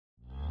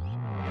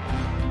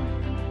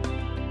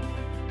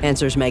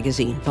Answers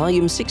Magazine,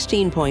 Volume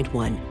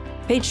 16.1,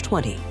 page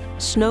 20,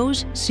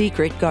 Snow's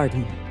Secret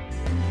Garden.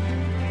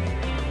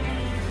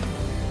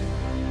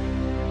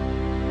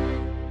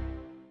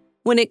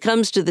 When it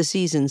comes to the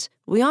seasons,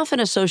 we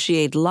often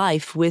associate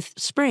life with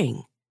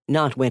spring,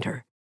 not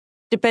winter.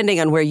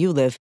 Depending on where you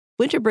live,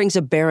 winter brings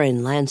a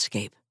barren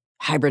landscape,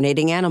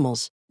 hibernating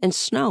animals, and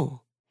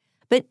snow.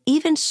 But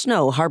even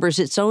snow harbors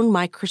its own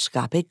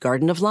microscopic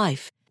garden of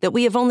life that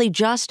we have only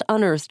just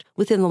unearthed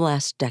within the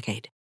last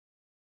decade.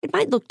 It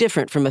might look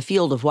different from a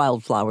field of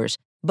wildflowers,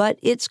 but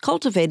it's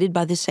cultivated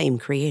by the same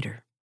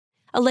creator.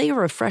 A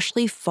layer of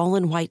freshly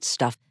fallen white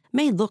stuff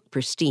may look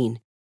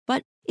pristine,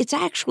 but it's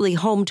actually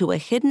home to a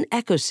hidden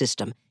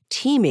ecosystem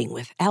teeming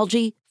with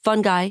algae,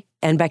 fungi,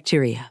 and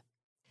bacteria.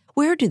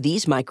 Where do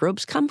these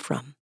microbes come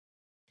from?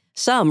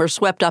 Some are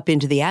swept up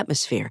into the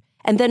atmosphere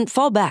and then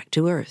fall back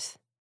to Earth.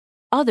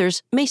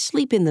 Others may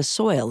sleep in the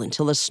soil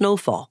until a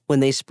snowfall when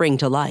they spring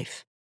to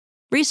life.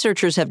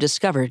 Researchers have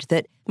discovered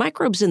that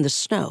microbes in the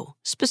snow,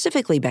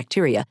 specifically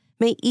bacteria,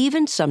 may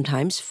even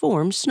sometimes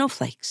form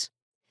snowflakes.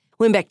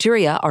 When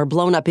bacteria are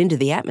blown up into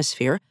the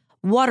atmosphere,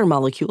 water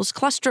molecules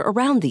cluster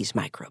around these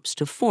microbes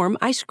to form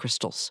ice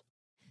crystals.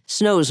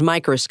 Snow's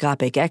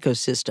microscopic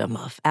ecosystem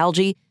of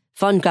algae,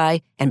 fungi,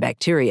 and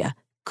bacteria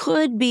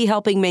could be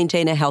helping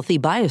maintain a healthy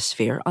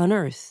biosphere on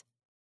Earth.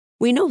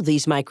 We know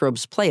these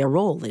microbes play a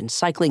role in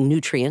cycling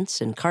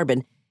nutrients and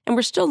carbon, and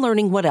we're still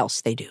learning what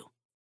else they do.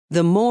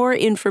 The more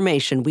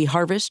information we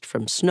harvest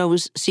from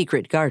Snow's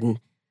secret garden,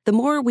 the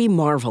more we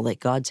marvel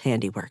at God's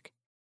handiwork.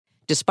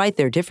 Despite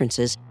their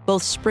differences,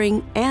 both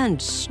spring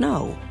and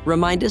snow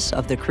remind us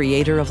of the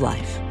Creator of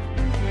life.